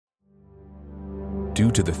Due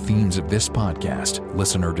to the themes of this podcast,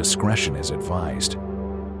 listener discretion is advised.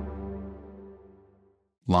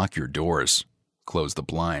 Lock your doors, close the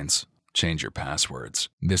blinds, change your passwords.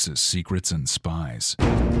 This is Secrets and Spies.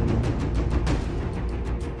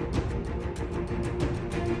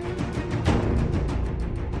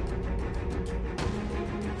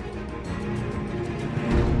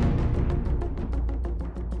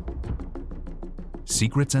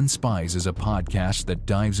 Secrets and Spies is a podcast that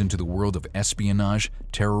dives into the world of espionage,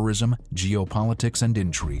 terrorism, geopolitics, and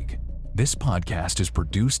intrigue. This podcast is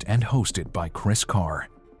produced and hosted by Chris Carr.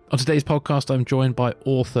 On today's podcast, I'm joined by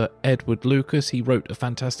author Edward Lucas. He wrote a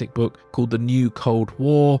fantastic book called The New Cold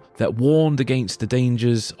War that warned against the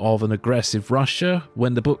dangers of an aggressive Russia.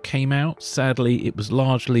 When the book came out, sadly, it was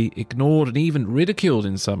largely ignored and even ridiculed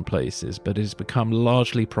in some places, but it has become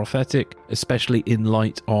largely prophetic, especially in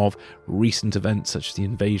light of recent events such as the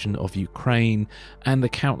invasion of Ukraine and the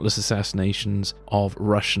countless assassinations of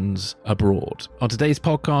Russians abroad. On today's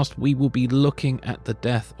podcast, we will be looking at the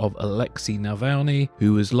death of Alexei Navalny,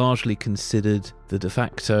 who was largely considered the de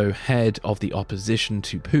facto head of the opposition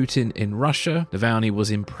to Putin in Russia. Navalny was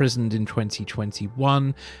imprisoned in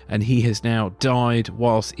 2021, and he has now died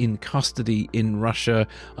whilst in custody in Russia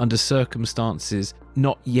under circumstances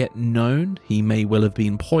not yet known. He may well have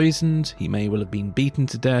been poisoned, he may well have been beaten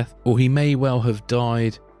to death, or he may well have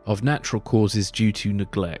died of natural causes due to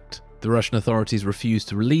neglect. The Russian authorities refuse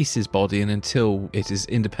to release his body, and until it is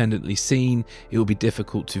independently seen, it will be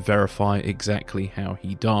difficult to verify exactly how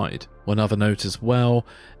he died. One other note as well,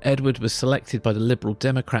 Edward was selected by the Liberal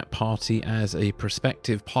Democrat Party as a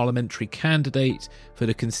prospective parliamentary candidate for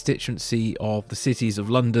the constituency of the cities of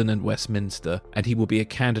London and Westminster, and he will be a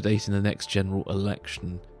candidate in the next general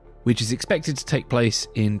election, which is expected to take place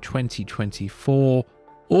in 2024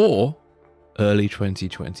 or early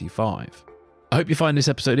 2025. I hope you find this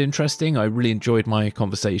episode interesting. I really enjoyed my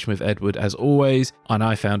conversation with Edward as always, and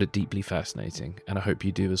I found it deeply fascinating, and I hope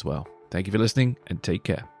you do as well. Thank you for listening, and take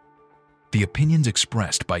care. The opinions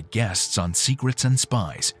expressed by guests on Secrets and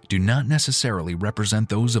Spies do not necessarily represent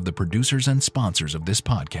those of the producers and sponsors of this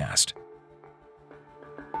podcast.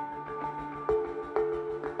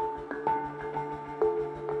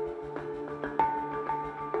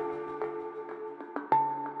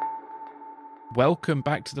 Welcome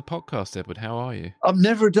back to the podcast, Edward. How are you? I'm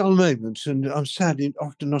never a dull moment, and I'm sadly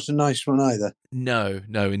often not a nice one either. No,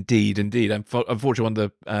 indeed. Unfortunately, one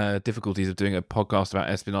of the difficulties of doing a podcast about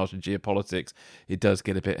espionage and geopolitics, it does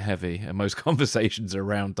get a bit heavy, and most conversations are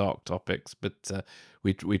around dark topics. But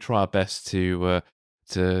we try our best to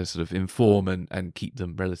sort of inform and keep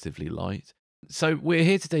them relatively light. So we're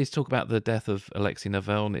here today to talk about the death of Alexei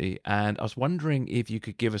Navalny, and I was wondering if you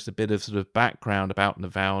could give us a bit of sort of background about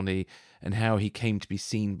Navalny and how he came to be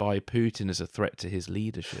seen by Putin as a threat to his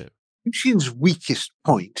leadership. Putin's weakest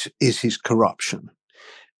point is his corruption,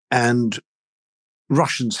 and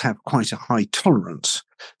Russians have quite a high tolerance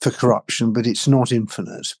for corruption, but it's not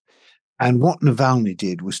infinite. And what Navalny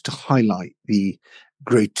did was to highlight the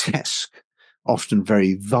grotesque, often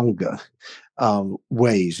very vulgar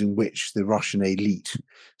ways in which the Russian elite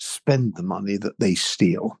spend the money that they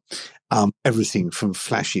steal. Everything from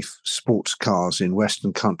flashy sports cars in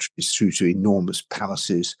Western countries through to enormous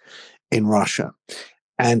palaces in Russia.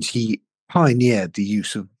 And he pioneered the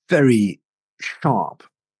use of very sharp,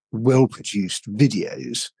 well-produced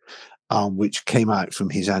videos, which came out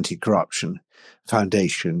from his anti-corruption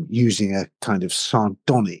foundation, using a kind of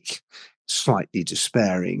sardonic, slightly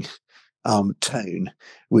despairing tone,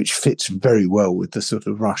 which fits very well with the sort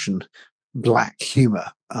of Russian black humor,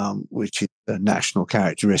 which is a national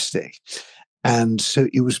characteristic. And so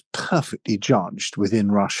it was perfectly judged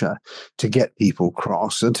within Russia to get people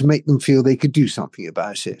cross and to make them feel they could do something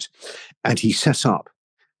about it. And he set up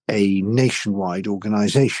a nationwide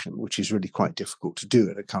organization, which is really quite difficult to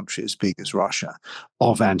do in a country as big as Russia,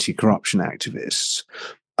 of anti-corruption activists.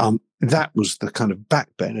 That was the kind of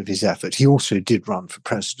backbone of his effort. He also did run for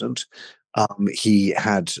president. He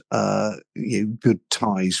had good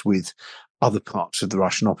ties with other parts of the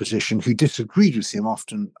Russian opposition who disagreed with him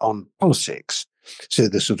often on politics. So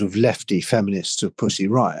the sort of lefty feminists of Pussy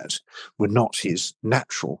Riot were not his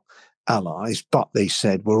natural allies, but they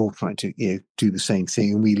said, we're all trying to do the same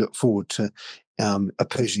thing, and we look forward to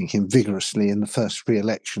opposing him vigorously in the first free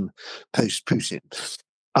election post-Putin.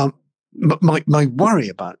 My worry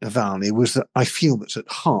about Navalny was that I feel that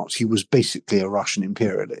at heart he was basically a Russian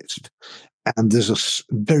imperialist. And there's a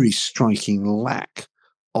very striking lack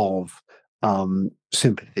of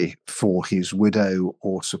sympathy for his widow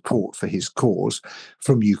or support for his cause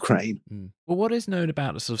from Ukraine. Well, what is known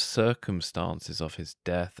about the sort of circumstances of his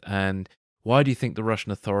death, and Why do you think the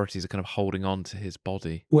Russian authorities are kind of holding on to his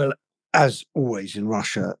body? Well, as always in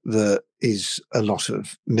Russia, there is a lot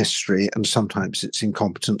of mystery, and sometimes it's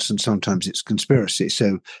incompetence and sometimes it's conspiracy.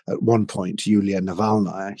 So at one point, Yulia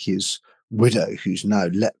Navalny, his widow, who's now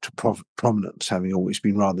leapt to prominence, having always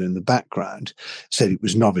been rather in the background, said it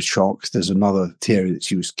was Novichok. There's another theory that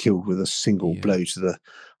she was killed with a single blow to the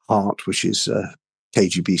heart, which is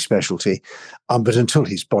KGB specialty. But until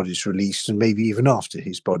his body's released, and maybe even after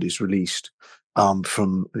his body's released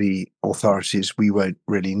from the authorities, we won't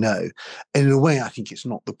really know. And in a way, I think it's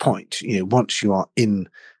not the point. Once you are in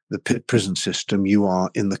the prison system, you are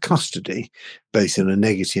in the custody, both in a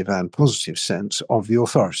negative and positive sense, of the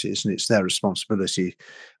authorities, and it's their responsibility,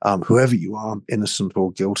 whoever you are, innocent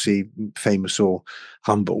or guilty, famous or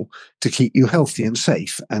humble, to keep you healthy and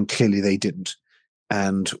safe. And clearly they didn't.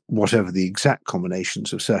 And whatever the exact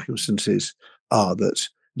combinations of circumstances are that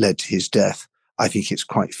led to his death, I think it's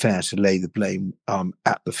quite fair to lay the blame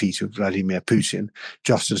at the feet of Vladimir Putin,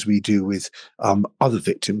 just as we do with other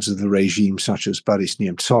victims of the regime, such as Boris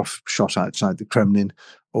Nemtsov, shot outside the Kremlin,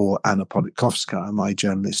 or Anna Politkovskaya, my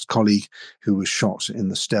journalist colleague, who was shot in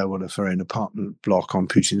the stairwell of her own apartment block on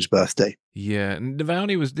Putin's birthday. Yeah, and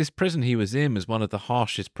Navalny this prison he was in was one of the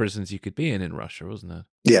harshest prisons you could be in Russia, wasn't it?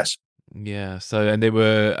 Yes. Yeah. So, and they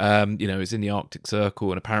were, it's in the Arctic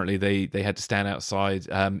Circle, and apparently they had to stand outside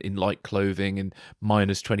in light clothing in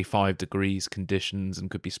minus 25 degrees conditions,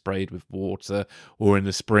 and could be sprayed with water, or in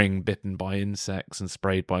the spring bitten by insects and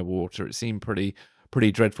sprayed by water. It seemed pretty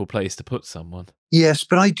dreadful place to put someone. Yes,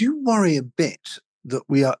 but I do worry a bit that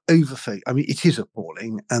we are overfocused. I mean, it is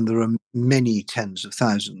appalling, and there are many tens of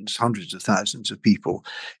thousands, hundreds of thousands of people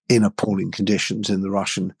in appalling conditions in the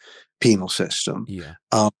Russian penal system. Yeah.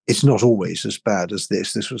 It's not always as bad as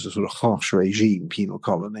this. This was a sort of harsh regime penal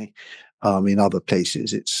colony. In other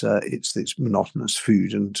places, it's this monotonous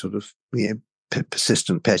food and sort of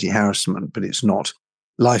persistent petty harassment, but it's not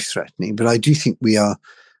life-threatening. But I do think the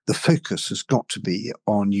focus has got to be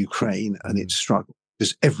on Ukraine and its struggle,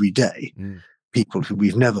 because every day people who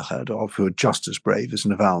we've never heard of, who are just as brave as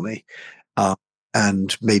Navalny,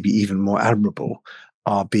 and maybe even more admirable,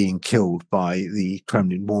 are being killed by the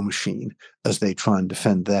Kremlin war machine as they try and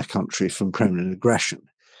defend their country from Kremlin aggression.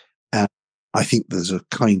 And I think there's a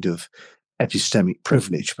kind of epistemic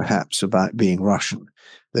privilege, perhaps, about being Russian,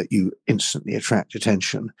 that you instantly attract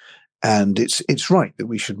attention. And it's right that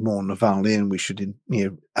we should mourn Navalny, and we should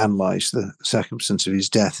analyse the circumstance of his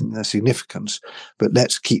death and their significance. But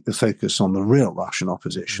let's keep the focus on the real Russian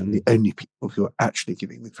opposition, the only people who are actually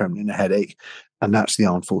giving the Kremlin a headache, and that's the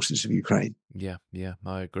armed forces of Ukraine. Yeah,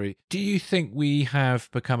 I agree. Do you think we have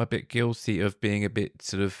become a bit guilty of being a bit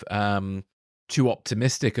sort of too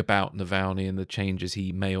optimistic about Navalny and the changes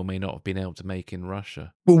he may or may not have been able to make in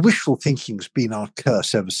Russia? Well, wishful thinking's been our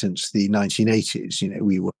curse ever since the 1980s.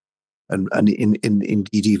 We were, and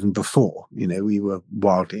indeed even before, we were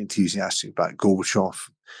wildly enthusiastic about Gorbachev,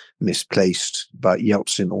 misplaced, about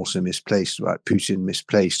Yeltsin, also misplaced, about Putin,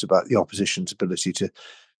 misplaced, about the opposition's ability to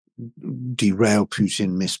derail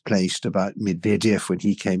Putin, misplaced, about Medvedev when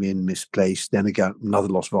he came in, misplaced. Then again, another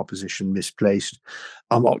lot of opposition, misplaced.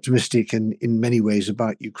 I'm optimistic in many ways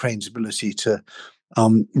about Ukraine's ability to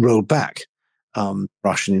roll back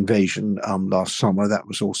Russian invasion last summer. That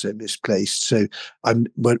was also misplaced. So I'm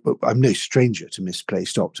no stranger to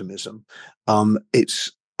misplaced optimism.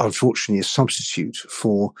 It's unfortunately a substitute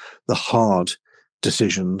for the hard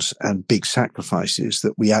decisions and big sacrifices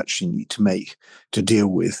that we actually need to make to deal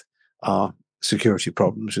with our security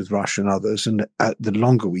problems with Russia and others. And the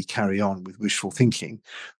longer we carry on with wishful thinking,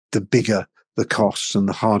 the bigger the costs and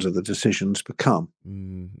the harder the decisions become.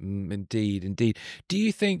 Indeed. Do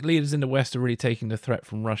you think leaders in the West are really taking the threat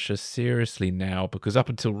from Russia seriously now? Because up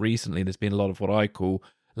until recently, there's been a lot of what I call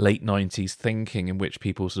late 90s thinking, in which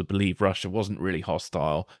people sort of believe Russia wasn't really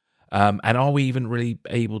hostile. And are we even really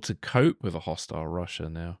able to cope with a hostile Russia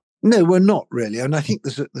now? No, we're not really. And I think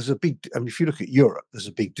there's a big, if you look at Europe, there's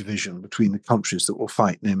a big division between the countries that will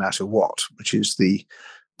fight no matter what, which is the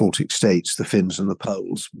Baltic states, the Finns and the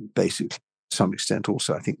Poles, basically. To some extent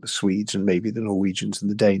also, I think the Swedes and maybe the Norwegians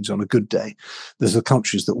and the Danes on a good day. There's the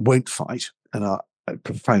countries that won't fight and are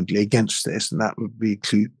profoundly against this, and that would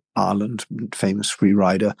include Ireland, famous free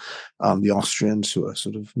rider, the Austrians, who are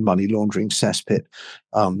sort of money laundering cesspit,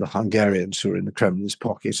 the Hungarians, who are in the Kremlin's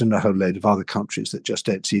pocket, and a whole load of other countries that just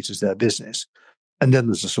don't see it as their business. And then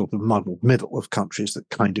there's a sort of muddled middle of countries that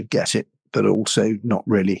kind of get it, but are also not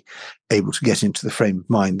really able to get into the frame of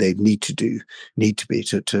mind they need to be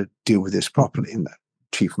to deal with this properly. And that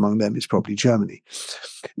chief among them is probably Germany.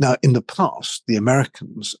 Now, in the past, the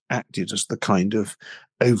Americans acted as the kind of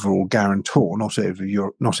overall guarantor, not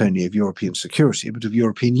only of European security, but of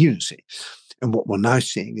European unity. And what we're now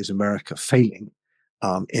seeing is America failing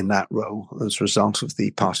in that role as a result of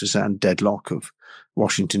the partisan deadlock of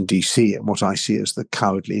Washington, D.C., and what I see as the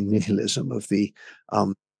cowardly nihilism of the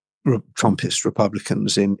Trumpist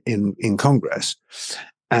Republicans in Congress.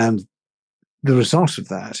 And the result of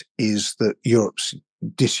that is that Europe's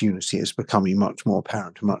disunity is becoming much more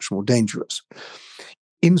apparent and much more dangerous.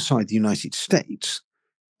 Inside the United States,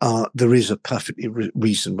 there is a perfectly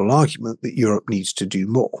reasonable argument that Europe needs to do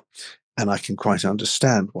more. And I can quite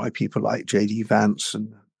understand why people like J.D. Vance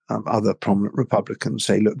and other prominent Republicans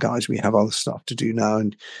say, look, guys, we have other stuff to do now,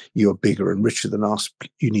 and you're bigger and richer than us.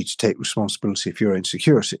 You need to take responsibility for your own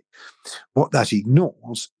security. What that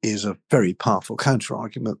ignores is a very powerful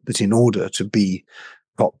counter-argument that in order to be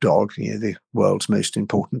top dog, the world's most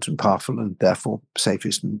important and powerful and therefore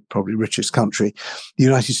safest and probably richest country, the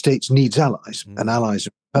United States needs allies, and allies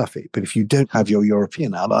are perfect. But if you don't have your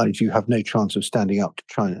European allies, you have no chance of standing up to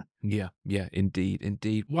China. Yeah,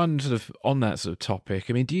 indeed. One sort of on that sort of topic,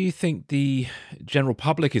 I mean, do you think the general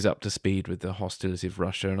public is up to speed with the hostility of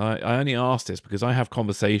Russia? And I only ask this because I have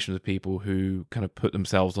conversations with people who kind of put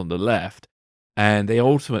themselves on the left, and they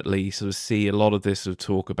ultimately sort of see a lot of this sort of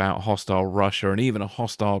talk about hostile Russia and even a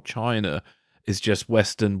hostile China is just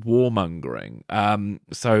Western warmongering.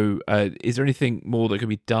 So is there anything more that can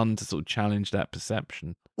be done to sort of challenge that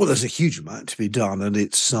perception? Well, there's a huge amount to be done, and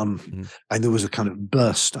it's and there was a kind of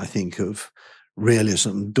burst, I think, of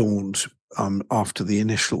realism dawned after the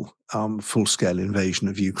initial full-scale invasion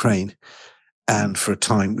of Ukraine. And for a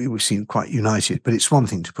time, we were seen quite united. But it's one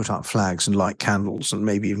thing to put up flags and light candles and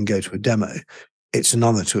maybe even go to a demo. It's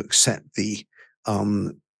another to accept the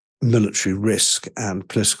military risk and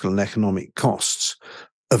political and economic costs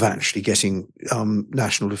of actually getting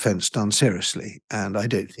national defense done seriously. And I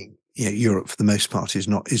don't think Europe, for the most part, is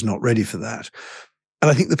not ready for that. And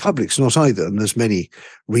I think the public's not either. And there's many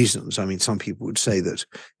reasons. I mean, some people would say that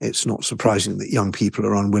it's not surprising that young people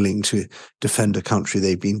are unwilling to defend a country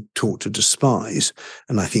they've been taught to despise.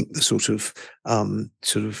 And I think the sort of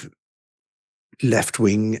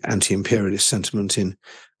left-wing anti-imperialist sentiment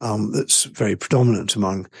that's very predominant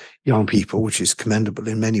among young people, which is commendable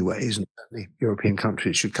in many ways, and certainly European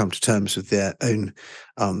countries should come to terms with their own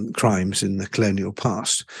crimes in the colonial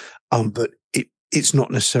past. But it's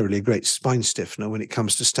not necessarily a great spine stiffener when it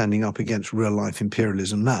comes to standing up against real-life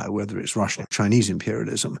imperialism now, whether it's Russian or Chinese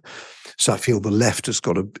imperialism. So I feel the left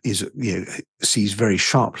sees very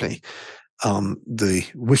sharply the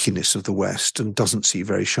wickedness of the West and doesn't see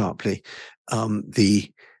very sharply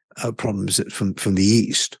the problems from the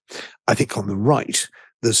East. I think on the right,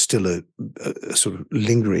 there's still a sort of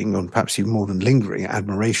lingering, or perhaps even more than lingering,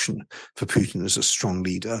 admiration for Putin as a strong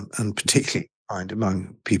leader, and particularly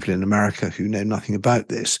among people in America who know nothing about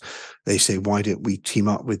this. They say, why don't we team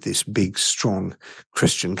up with this big, strong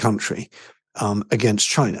Christian country against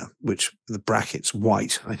China, which the brackets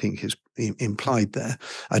white, I think, is implied there.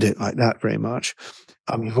 I don't like that very much.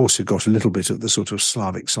 You've also got a little bit of the sort of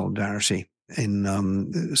Slavic solidarity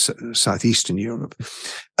in southeastern Europe,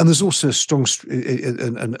 and there's also a strong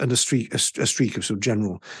a streak of sort of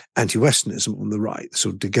general anti-Westernism on the right, the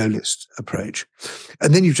sort of de Gaulleist approach,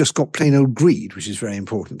 and then you've just got plain old greed, which is very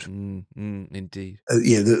important. Indeed,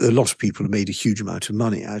 a lot of people have made a huge amount of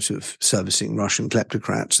money out of servicing Russian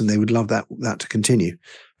kleptocrats, and they would love that to continue.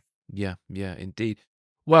 Yeah, indeed.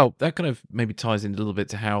 Well, that kind of maybe ties in a little bit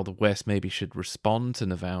to how the West maybe should respond to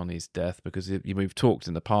Navalny's death, because we've talked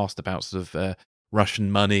in the past about sort of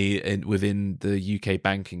Russian money within the UK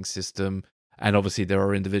banking system, and obviously there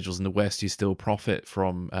are individuals in the West who still profit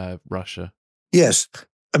from Russia. Yes.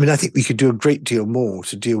 I mean, I think we could do a great deal more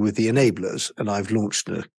to deal with the enablers, and I've launched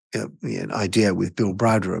an idea with Bill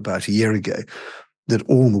Browder about a year ago that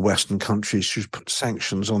all the Western countries should put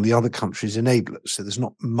sanctions on the other countries' enablers. So there's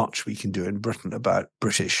not much we can do in Britain about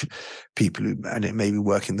British people who, and it maybe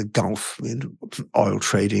work in the Gulf in oil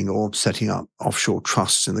trading or setting up offshore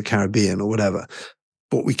trusts in the Caribbean or whatever.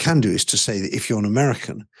 What we can do is to say that if you're an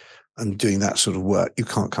American and doing that sort of work, you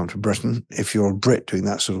can't come to Britain. If you're a Brit doing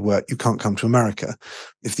that sort of work, you can't come to America.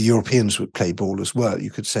 If the Europeans would play ball as well,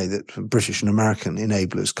 you could say that British and American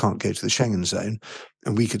enablers can't go to the Schengen zone.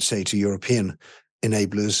 And we could say to European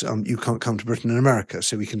enablers, you can't come to Britain and America.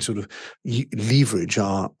 So we can sort of leverage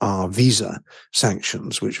our visa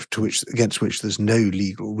sanctions, against which there's no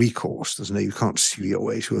legal recourse. You can't sue your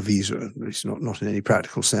way to a visa. It's not in any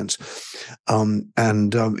practical sense.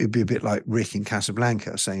 It'd be a bit like Rick in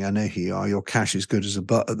Casablanca saying, "I know who you are. Your cash is good as at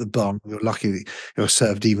the bar. You're lucky you're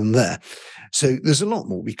served even there." So there's a lot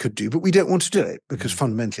more we could do, but we don't want to do it because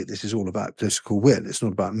fundamentally this is all about political will. It's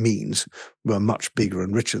not about means. We're much bigger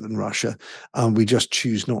and richer than Russia. We just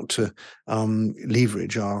choose not to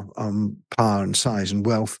leverage our power and size and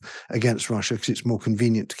wealth against Russia because it's more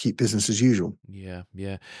convenient to keep business as usual. Yeah.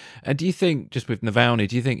 And do you think, just with Navalny,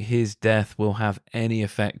 do you think his death will have any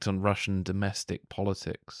effect on Russian domestic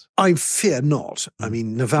politics? I fear not. I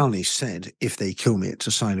mean, Navalny said, if they kill me, it's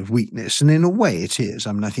a sign of weakness. And in a way it is.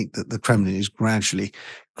 I mean, I think that the Kremlin is gradually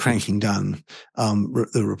cranking down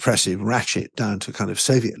the repressive ratchet down to kind of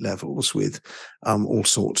Soviet levels with all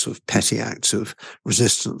sorts of petty acts of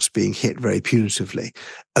resistance being hit very punitively.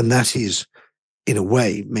 And that is, in a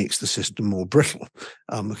way, makes the system more brittle.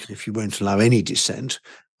 If you won't allow any dissent,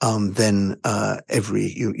 then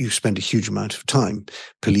you spend a huge amount of time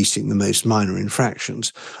policing the most minor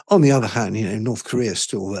infractions. On the other hand, North Korea is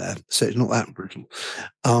still there, so it's not that brutal.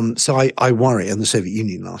 So I worry, and the Soviet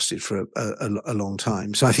Union lasted for a long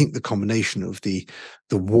time. So I think the combination of the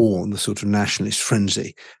war and the sort of nationalist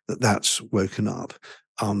frenzy that's woken up,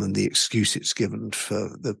 and the excuse it's given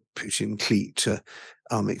for the Putin clique to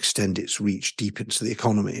extend its reach deep into the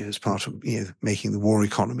economy as part of making the war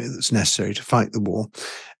economy that's necessary to fight the war,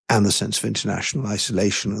 and the sense of international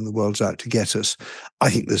isolation and the world's out to get us. I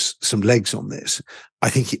think there's some legs on this. I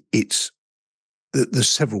think there's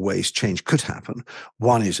several ways change could happen.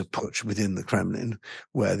 One is a putsch within the Kremlin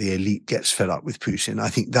where the elite gets fed up with Putin. I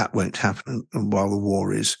think that won't happen while the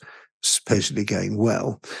war is supposedly going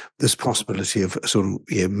well. There's possibility of a sort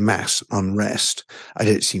of mass unrest. I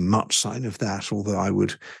don't see much sign of that, although I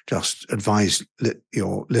would just advise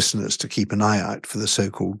your listeners to keep an eye out for the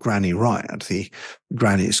so-called granny riot, the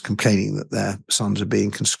grannies complaining that their sons are being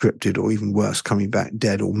conscripted or even worse, coming back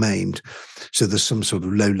dead or maimed. So there's some sort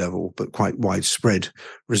of low-level but quite widespread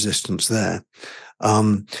resistance there.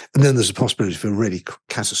 And then there's a possibility for a really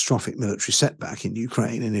catastrophic military setback in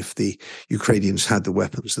Ukraine. And if the Ukrainians had the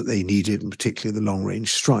weapons that they needed, and particularly the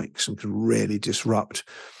long-range strikes, and could really disrupt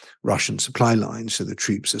Russian supply lines so the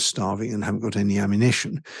troops are starving and haven't got any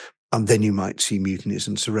ammunition, then you might see mutinies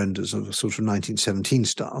and surrenders of a sort of 1917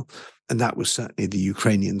 style. And that was certainly the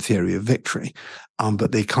Ukrainian theory of victory.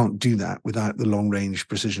 But they can't do that without the long-range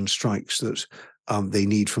precision strikes that they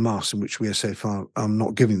need from us, in which we are so far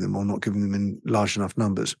not giving them, or not giving them in large enough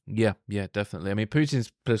numbers. Yeah, definitely. I mean,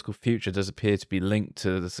 Putin's political future does appear to be linked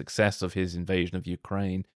to the success of his invasion of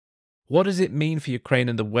Ukraine. What does it mean for Ukraine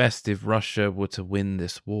and the West if Russia were to win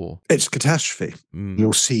this war? It's catastrophe.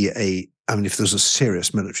 You'll see if there's a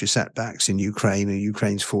serious military setbacks in Ukraine and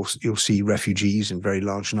Ukraine's force, you'll see refugees in very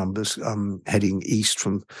large numbers heading east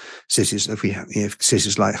from cities. If we have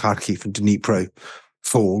cities like Kharkiv and Dnipro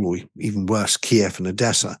fall, or even worse, Kiev and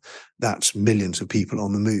Odessa, that's millions of people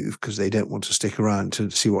on the move because they don't want to stick around to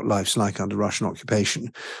see what life's like under Russian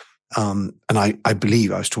occupation. And I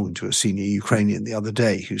believe I was talking to a senior Ukrainian the other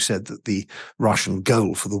day who said that the Russian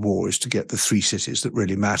goal for the war is to get the three cities that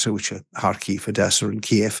really matter, which are Kharkiv, Odessa, and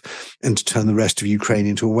Kiev, and to turn the rest of Ukraine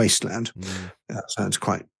into a wasteland. That sounds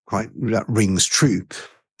that rings true.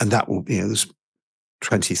 And that will, there's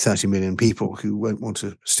 20, 30 million people who won't want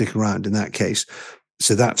to stick around in that case.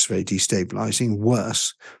 So that's very destabilizing.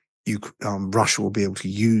 Worse, Russia will be able to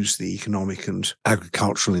use the economic and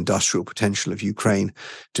agricultural industrial potential of Ukraine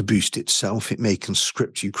to boost itself. It may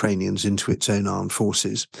conscript Ukrainians into its own armed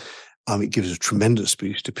forces. It gives a tremendous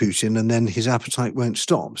boost to Putin, and then his appetite won't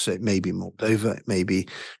stop. So it may be Moldova, it may be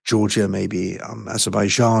Georgia, maybe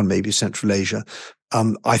Azerbaijan, maybe Central Asia.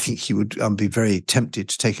 I think he would be very tempted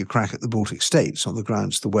to take a crack at the Baltic states on the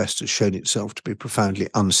grounds the West has shown itself to be profoundly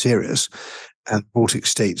unserious, and Baltic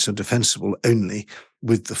states are defensible only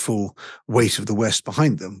with the full weight of the West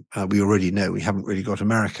behind them. We already know we haven't really got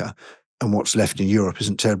America, and what's left in Europe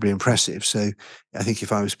isn't terribly impressive. So I think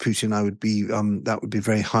if I was Putin, I would be that would be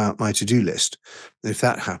very high up my to-do list. If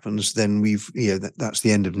that happens, then that's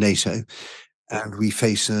the end of NATO, and we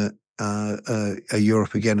face a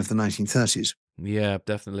Europe again of the 1930s. Yeah,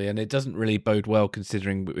 definitely. And it doesn't really bode well,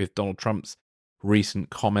 considering with Donald Trump's recent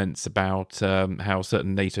comments about how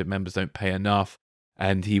certain NATO members don't pay enough,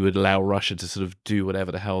 and he would allow Russia to sort of do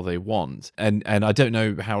whatever the hell they want. And I don't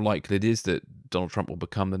know how likely it is that Donald Trump will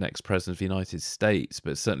become the next president of the United States,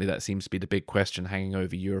 but certainly that seems to be the big question hanging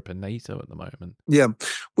over Europe and NATO at the moment. Yeah.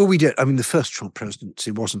 Well, we did. I mean, the first Trump presidency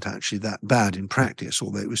wasn't actually that bad in practice,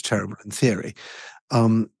 although it was terrible in theory.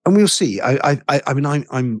 And we'll see. I mean,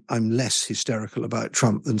 I'm less hysterical about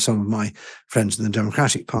Trump than some of my friends in the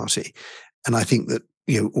Democratic Party, and I think that,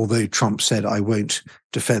 although Trump said I won't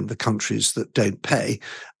defend the countries that don't pay,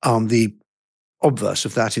 the obverse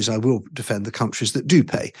of that is I will defend the countries that do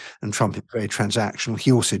pay. And Trump is very transactional.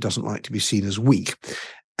 He also doesn't like to be seen as weak.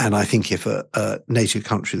 And I think if a NATO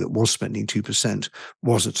country that was spending 2%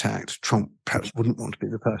 was attacked, Trump perhaps wouldn't want to be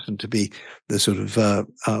the person to be the sort of the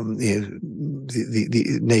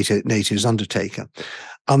NATO's undertaker.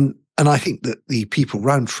 And I think that the people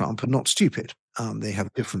around Trump are not stupid. They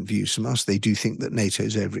have different views from us. They do think that NATO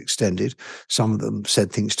is overextended. Some of them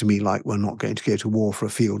said things to me like, "We're not going to go to war for a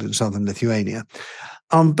field in southern Lithuania."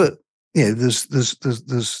 But there's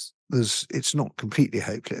it's not completely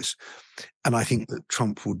hopeless. And I think that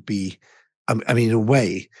Trump would be, I mean, in a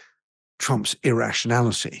way, Trump's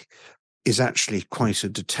irrationality is actually quite a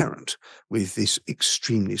deterrent with this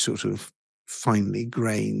extremely sort of finely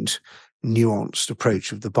grained, nuanced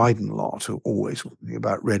approach of the Biden lot, who are always talking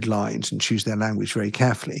about red lines and choose their language very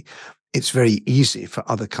carefully. It's very easy for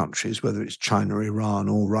other countries, whether it's China, Iran,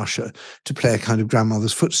 or Russia, to play a kind of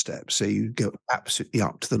grandmother's footsteps. So you go absolutely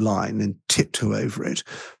up to the line and tiptoe over it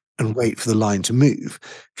and wait for the line to move.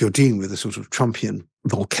 If you're dealing with a sort of Trumpian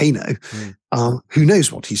volcano, who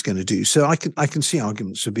knows what he's going to do? So I can see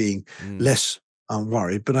arguments for being less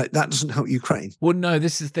worried, but that doesn't help Ukraine. Well, no,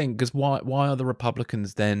 this is the thing, because why are the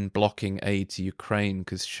Republicans then blocking aid to Ukraine?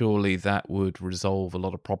 Because surely that would resolve a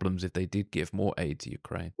lot of problems if they did give more aid to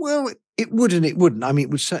Ukraine. Well, it would and it wouldn't. I mean,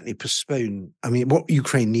 it would certainly postpone. I mean, what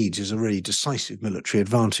Ukraine needs is a really decisive military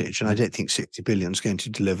advantage, and I don't think 60 billion is going to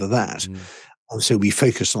deliver that. And so we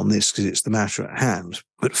focus on this because it's the matter at hand.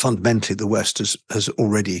 But fundamentally, the West has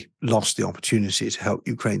already lost the opportunity to help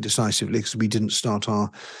Ukraine decisively because we didn't start our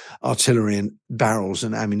artillery and barrels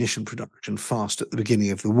and ammunition production fast at the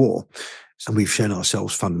beginning of the war. And we've shown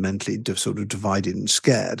ourselves fundamentally sort of divided and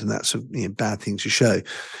scared, and that's a bad thing to show.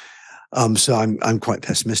 So I'm quite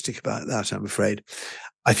pessimistic about that, I'm afraid.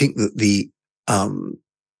 I think that the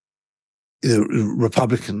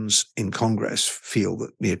Republicans in Congress feel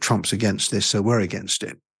that Trump's against this, so we're against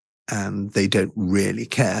it, and they don't really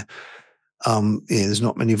care. There's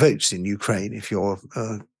not many votes in Ukraine if you're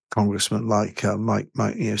a congressman like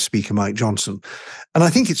Speaker Mike Johnson. And I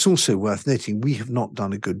think it's also worth noting we have not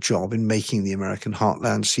done a good job in making the American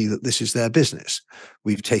heartland see that this is their business.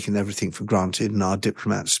 We've taken everything for granted, and our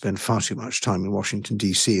diplomats spend far too much time in Washington,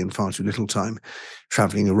 D.C. and far too little time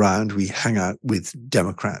traveling around. We hang out with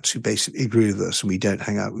Democrats who basically agree with us, and we don't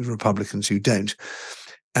hang out with Republicans who don't.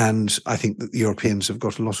 And I think that the Europeans have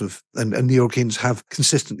got a lot of, and the Europeans have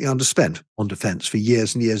consistently underspent on defense for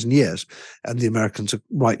years and years and years. And the Americans are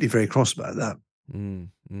rightly very cross about that.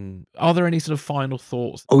 Are there any sort of final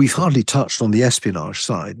thoughts? Oh, we've hardly touched on the espionage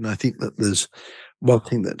side. And I think that there's one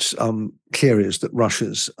thing that's clear is that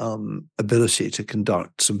Russia's ability to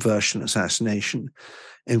conduct subversion, assassination,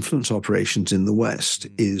 influence operations in the West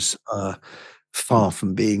is far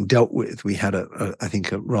from being dealt with. We had I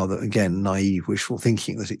think a rather, again, naive wishful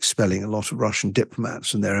thinking that expelling a lot of Russian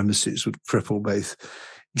diplomats and their embassies would cripple both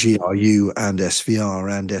GRU and SVR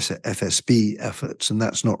and FSB efforts, and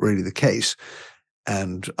that's not really the case.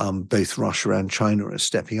 And both Russia and China are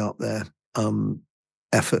stepping up their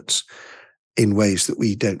efforts in ways that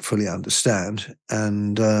we don't fully understand,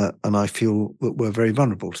 and I feel that we're very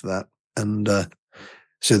vulnerable to that. And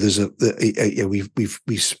so there's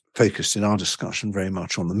we've focused in our discussion very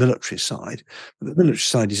much on the military side, but the military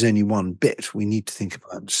side is only one bit. We need to think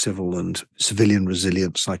about civil and civilian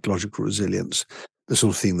resilience, psychological resilience, the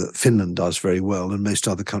sort of thing that Finland does very well and most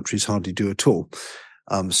other countries hardly do at all.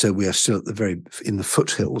 So we are still at in the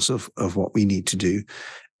foothills of what we need to do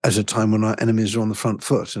at a time when our enemies are on the front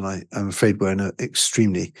foot. And I'm afraid we're in an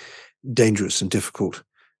extremely dangerous and difficult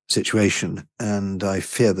situation. And I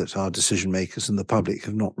fear that our decision makers and the public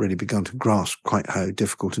have not really begun to grasp quite how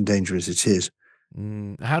difficult and dangerous it is.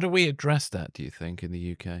 How do we address that, do you think, in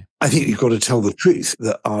the UK? I think you've got to tell the truth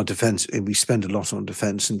that our defence, we spend a lot on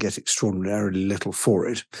defence and get extraordinarily little for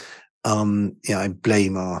it. I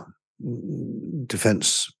blame our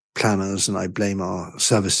defence planners and I blame our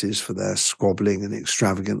services for their squabbling and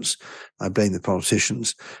extravagance. I blame the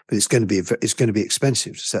politicians, but it's going to be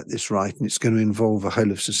expensive to set this right, and it's going to involve a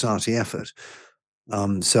whole of society effort.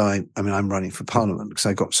 So I'm running for Parliament because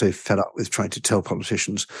I got so fed up with trying to tell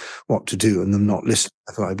politicians what to do and them not listening.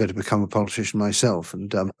 I thought I better become a politician myself,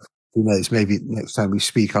 and Who knows? Maybe next time we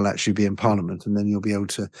speak, I'll actually be in Parliament, and then you'll be able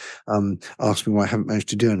to ask me why I haven't managed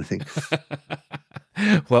to do anything.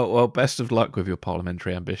 Well, best of luck with your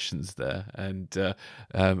parliamentary ambitions there, and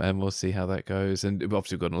we'll see how that goes. And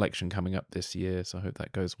obviously, we've got an election coming up this year, so I hope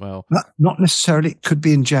that goes well. Not necessarily. It could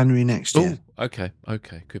be in January next year. Okay,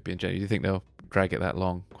 could be in January. Do you think they'll drag it that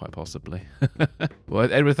long? Quite possibly.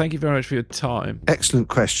 Well, Edward, thank you very much for your time. Excellent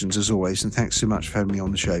questions as always, and thanks so much for having me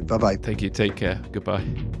on the show. Bye-bye. Thank you. Take care. Goodbye.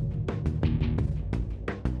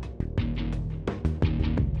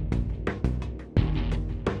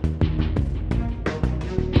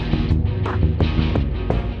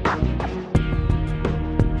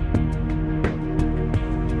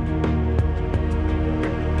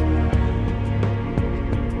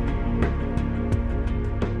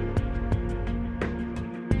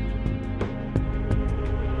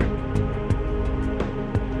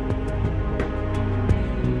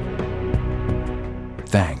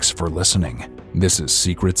 Thanks for listening. This is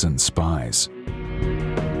Secrets and Spies.